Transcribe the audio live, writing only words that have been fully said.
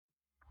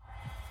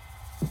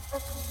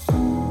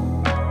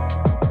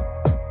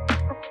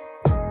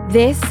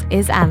This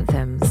is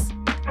Anthems.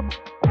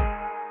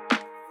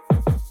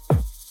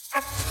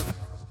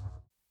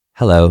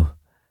 Hello,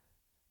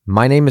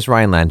 my name is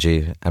Ryan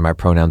Lanji and my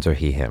pronouns are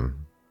he,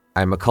 him.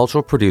 I'm a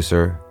cultural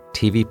producer,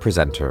 TV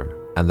presenter,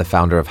 and the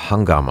founder of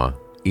Hungama,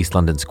 East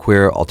London's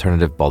queer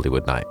alternative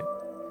Bollywood night.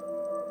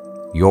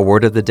 Your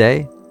word of the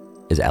day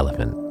is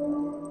elephant.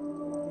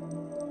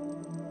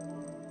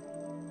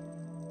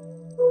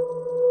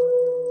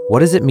 What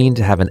does it mean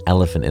to have an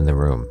elephant in the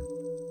room?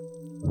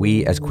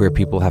 We as queer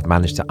people have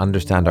managed to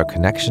understand our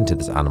connection to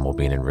this animal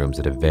being in rooms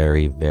at a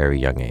very, very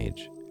young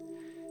age.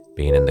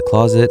 Being in the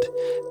closet,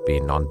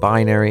 being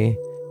non-binary,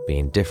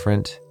 being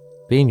different,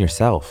 being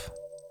yourself.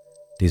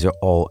 These are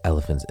all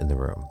elephants in the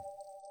room.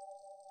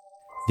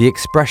 The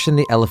expression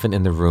 "the elephant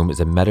in the room" is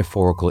a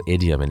metaphorical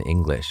idiom in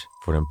English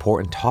for an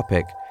important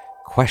topic,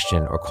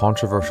 question, or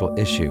controversial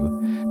issue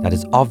that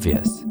is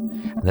obvious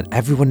and that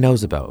everyone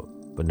knows about,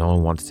 but no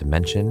one wants to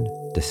mention,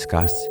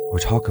 discuss, or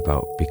talk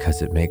about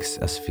because it makes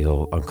us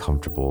feel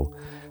uncomfortable,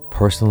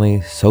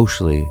 personally,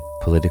 socially,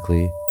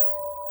 politically.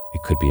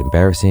 It could be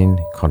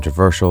embarrassing,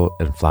 controversial,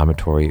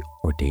 inflammatory,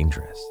 or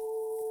dangerous.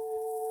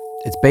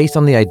 It's based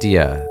on the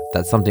idea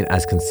that something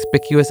as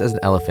conspicuous as an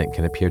elephant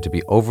can appear to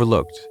be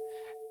overlooked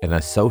in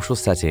a social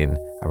setting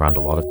around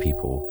a lot of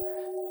people,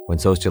 when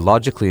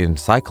sociologically and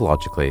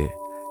psychologically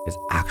is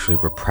actually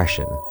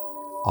repression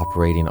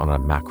operating on a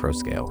macro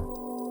scale.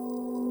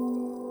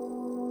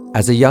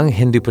 As a young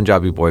Hindu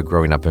Punjabi boy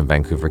growing up in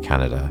Vancouver,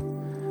 Canada,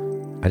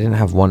 I didn't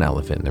have one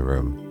elephant in the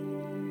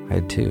room. I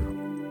had two.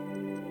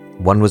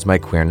 One was my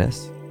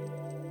queerness,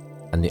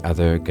 and the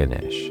other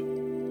Ganesh,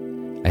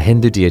 a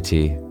Hindu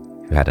deity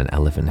who had an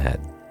elephant head.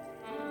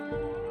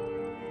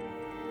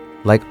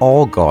 Like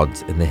all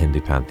gods in the Hindu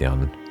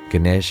pantheon,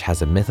 Ganesh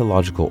has a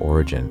mythological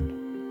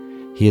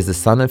origin. He is the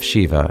son of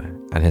Shiva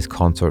and his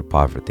consort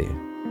Parvati,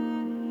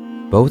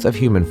 both of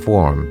human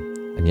form,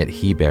 and yet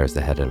he bears the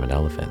head of an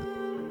elephant.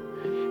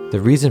 The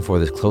reason for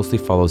this closely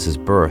follows his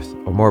birth,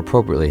 or more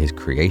appropriately, his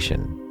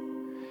creation.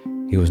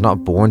 He was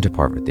not born to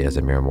Parvati as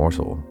a mere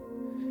mortal.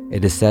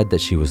 It is said that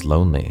she was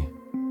lonely.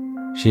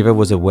 Shiva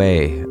was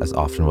away, as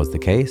often was the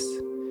case,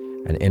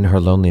 and in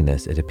her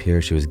loneliness it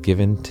appears she was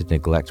given to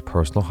neglect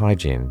personal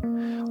hygiene,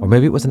 or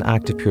maybe it was an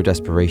act of pure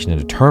desperation and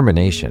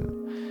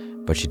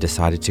determination, but she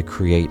decided to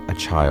create a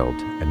child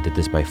and did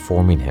this by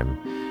forming him,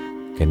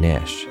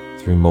 Ganesh,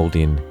 through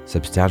molding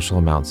substantial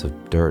amounts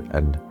of dirt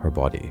and her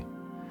body.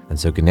 And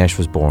so Ganesh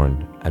was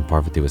born, and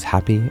Parvati was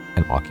happy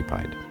and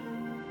occupied.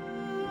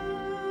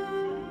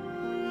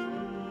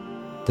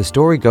 The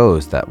story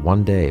goes that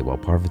one day while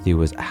Parvati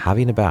was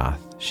having a bath,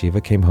 Shiva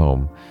came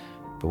home,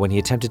 but when he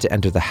attempted to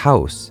enter the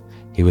house,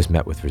 he was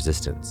met with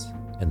resistance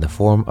in the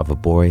form of a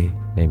boy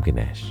named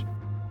Ganesh.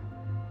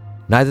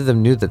 Neither of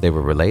them knew that they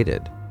were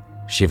related.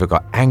 Shiva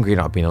got angry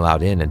not being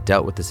allowed in and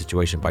dealt with the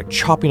situation by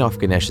chopping off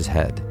Ganesh's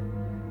head.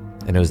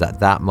 And it was at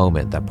that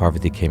moment that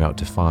Parvati came out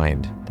to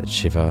find that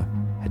Shiva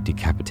had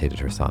decapitated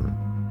her son.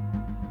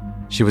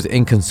 She was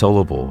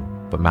inconsolable,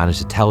 but managed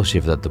to tell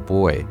Shiva that the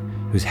boy,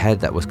 whose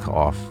head that was cut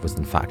off, was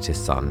in fact his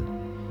son.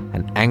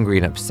 And angry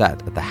and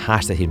upset at the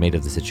hash that he made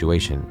of the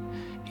situation,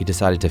 he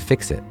decided to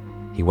fix it.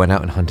 He went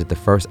out and hunted the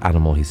first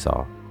animal he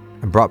saw,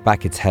 and brought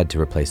back its head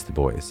to replace the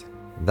boy's.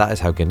 That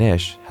is how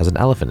Ganesh has an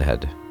elephant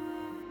head.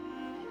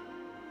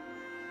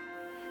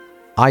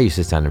 I used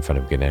to stand in front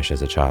of Ganesh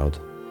as a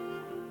child,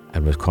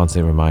 and was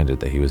constantly reminded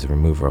that he was a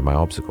remover of my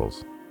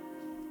obstacles.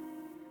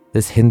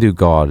 This Hindu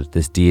god,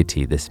 this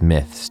deity, this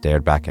myth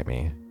stared back at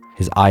me,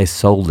 his eyes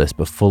soulless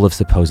but full of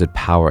supposed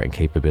power and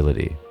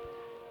capability.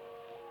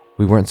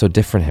 We weren't so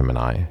different, him and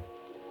I,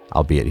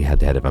 albeit he had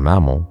the head of a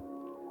mammal,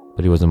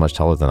 but he wasn't much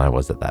taller than I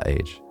was at that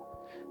age.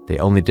 The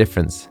only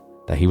difference,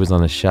 that he was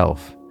on a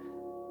shelf,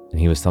 and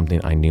he was something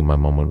I knew my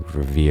mom would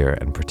revere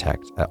and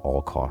protect at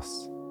all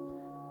costs.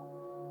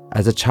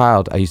 As a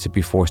child, I used to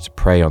be forced to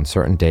pray on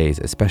certain days,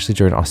 especially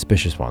during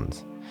auspicious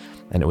ones,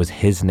 and it was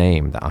his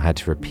name that I had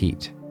to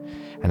repeat.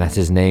 And as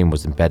his name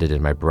was embedded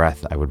in my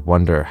breath, I would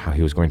wonder how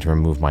he was going to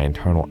remove my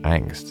internal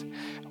angst,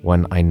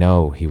 when I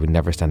know he would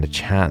never stand a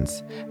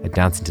chance at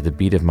dancing to the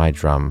beat of my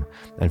drum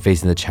and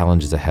facing the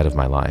challenges ahead of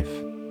my life.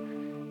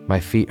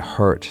 My feet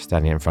hurt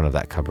standing in front of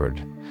that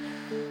cupboard.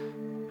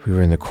 We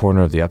were in the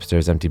corner of the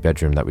upstairs empty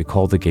bedroom that we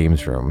called the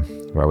games room,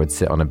 where I would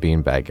sit on a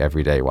beanbag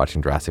every day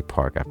watching Jurassic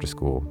Park after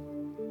school.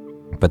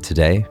 But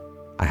today,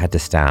 I had to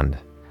stand,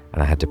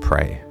 and I had to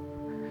pray.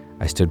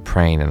 I stood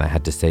praying, and I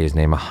had to say his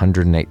name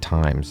 108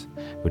 times,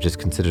 which is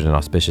considered an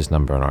auspicious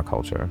number in our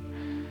culture.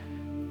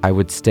 I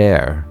would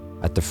stare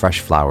at the fresh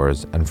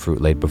flowers and fruit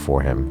laid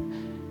before him,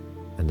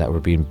 and that were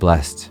being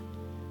blessed,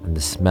 and the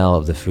smell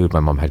of the food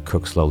my mom had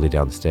cooked slowly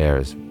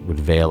downstairs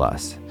would veil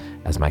us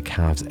as my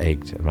calves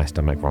ached and my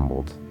stomach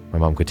rumbled. My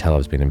mom could tell I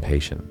was being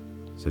impatient,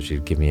 so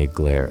she'd give me a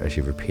glare as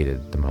she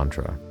repeated the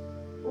mantra.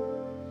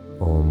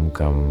 Om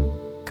Gam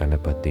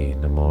Ganapati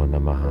Namo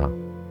Namaha.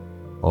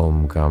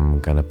 Om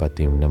Gam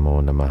Ganapati Namo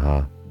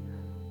Namaha.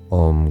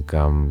 Om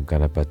Gam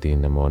Ganapati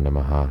Namo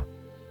Namaha.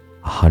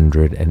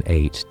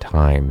 108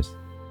 times.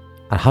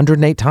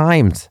 108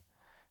 times!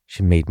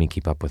 She made me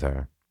keep up with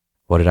her.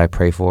 What did I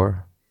pray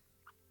for?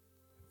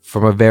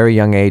 From a very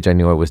young age, I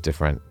knew I was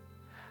different.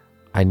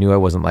 I knew I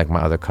wasn't like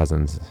my other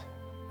cousins,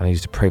 and I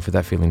used to pray for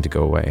that feeling to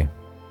go away.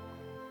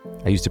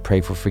 I used to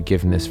pray for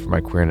forgiveness for my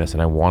queerness,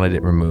 and I wanted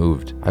it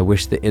removed. I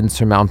wished the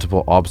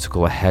insurmountable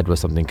obstacle ahead was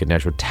something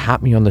Ganesh would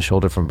tap me on the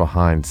shoulder from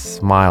behind,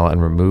 smile,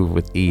 and remove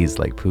with ease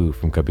like Pooh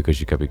from Kabhi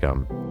Khushi Kabhie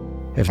Gham.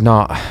 If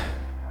not,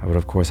 I would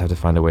of course have to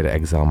find a way to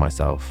exile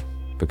myself,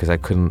 because I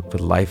couldn't for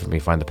the life of me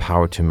find the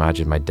power to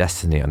imagine my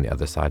destiny on the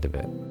other side of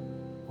it.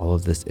 All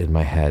of this in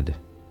my head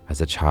as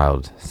a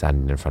child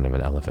standing in front of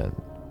an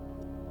elephant.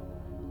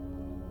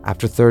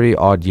 After 30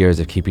 odd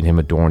years of keeping him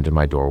adorned in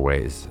my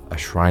doorways, a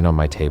shrine on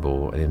my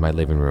table, and in my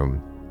living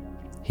room,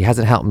 he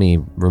hasn't helped me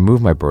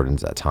remove my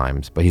burdens at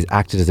times, but he's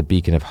acted as a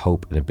beacon of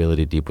hope and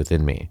ability deep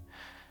within me.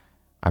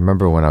 I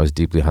remember when I was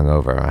deeply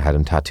hungover, I had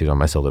him tattooed on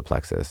my solar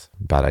plexus.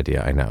 Bad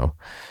idea, I know.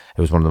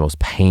 It was one of the most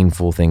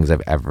painful things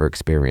I've ever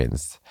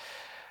experienced.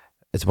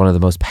 It's one of the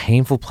most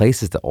painful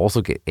places to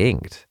also get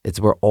inked. It's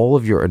where all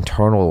of your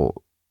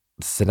internal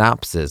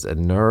synapses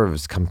and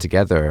nerves come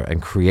together and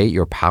create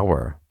your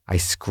power. I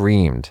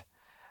screamed.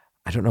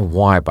 I don't know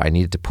why, but I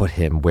needed to put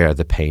him where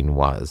the pain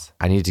was.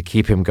 I needed to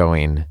keep him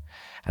going,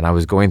 and I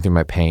was going through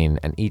my pain,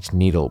 and each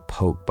needle,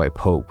 poke by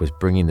poke, was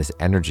bringing this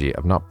energy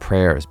of not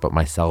prayers, but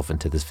myself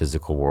into this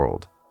physical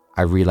world.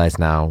 I realize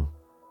now,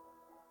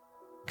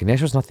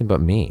 Ganesh was nothing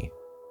but me.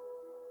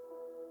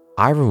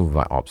 I removed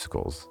my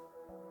obstacles.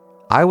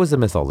 I was a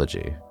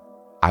mythology.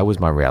 I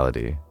was my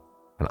reality,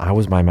 and I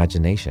was my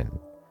imagination.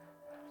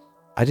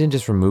 I didn't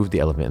just remove the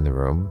elephant in the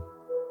room.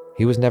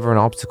 He was never an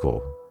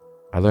obstacle.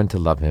 I learned to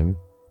love him,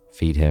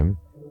 feed him,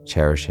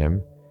 cherish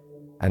him,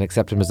 and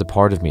accept him as a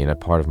part of me and a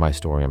part of my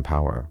story and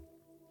power.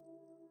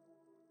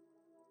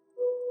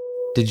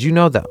 Did you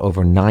know that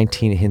over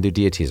 19 Hindu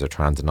deities are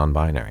trans and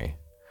non-binary?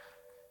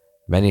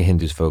 Many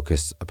Hindus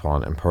focus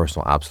upon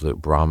impersonal absolute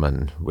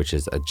Brahman, which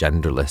is a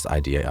genderless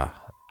idea.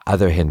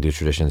 Other Hindu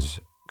traditions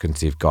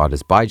conceive God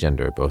as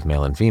bigender, both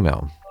male and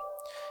female.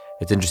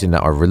 It's interesting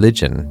that our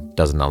religion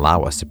doesn't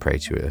allow us to pray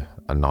to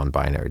a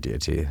non-binary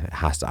deity. It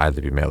has to either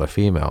be male or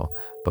female,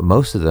 but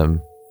most of them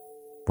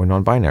were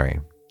non-binary.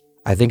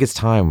 I think it's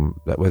time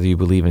that whether you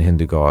believe in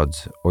Hindu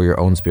gods or your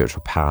own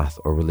spiritual path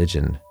or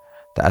religion,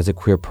 that as a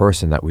queer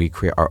person that we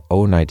create our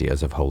own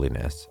ideas of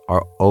holiness,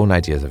 our own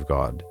ideas of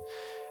God,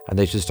 and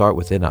they should start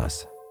within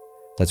us.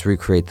 Let's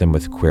recreate them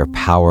with queer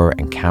power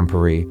and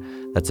campery.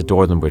 Let's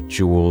adore them with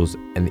jewels,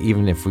 and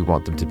even if we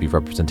want them to be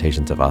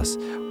representations of us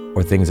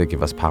or things that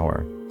give us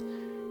power,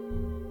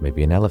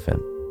 maybe an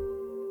elephant.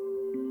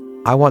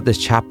 I want this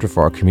chapter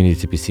for our community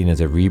to be seen as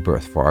a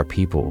rebirth for our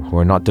people who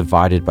are not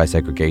divided by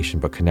segregation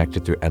but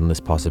connected through endless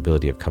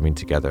possibility of coming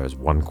together as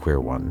one queer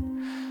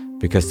one.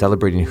 Because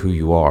celebrating who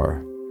you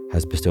are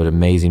has bestowed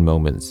amazing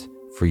moments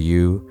for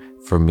you,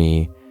 for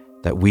me,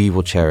 that we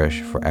will cherish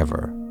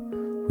forever.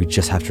 We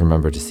just have to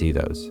remember to see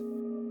those.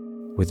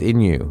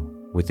 Within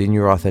you, within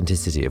your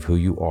authenticity of who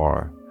you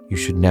are, you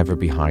should never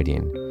be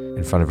hiding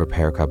in front of a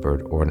pear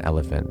cupboard or an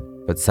elephant,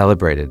 but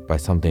celebrated by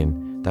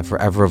something that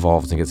forever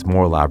evolves and gets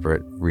more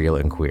elaborate, real,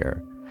 and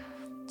queer.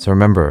 So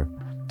remember,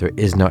 there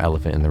is no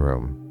elephant in the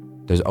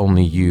room. There's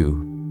only you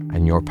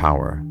and your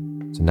power.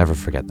 So never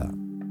forget that.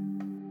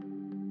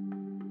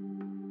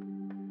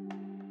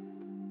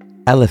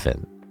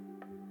 Elephant.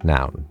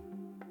 Noun.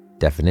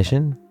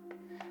 Definition: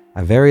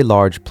 a very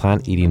large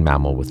plant-eating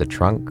mammal with a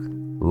trunk,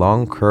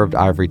 long curved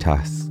ivory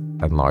tusks,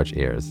 and large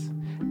ears.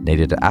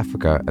 Native to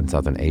Africa and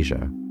southern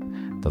Asia.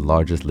 The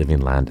largest living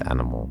land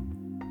animal.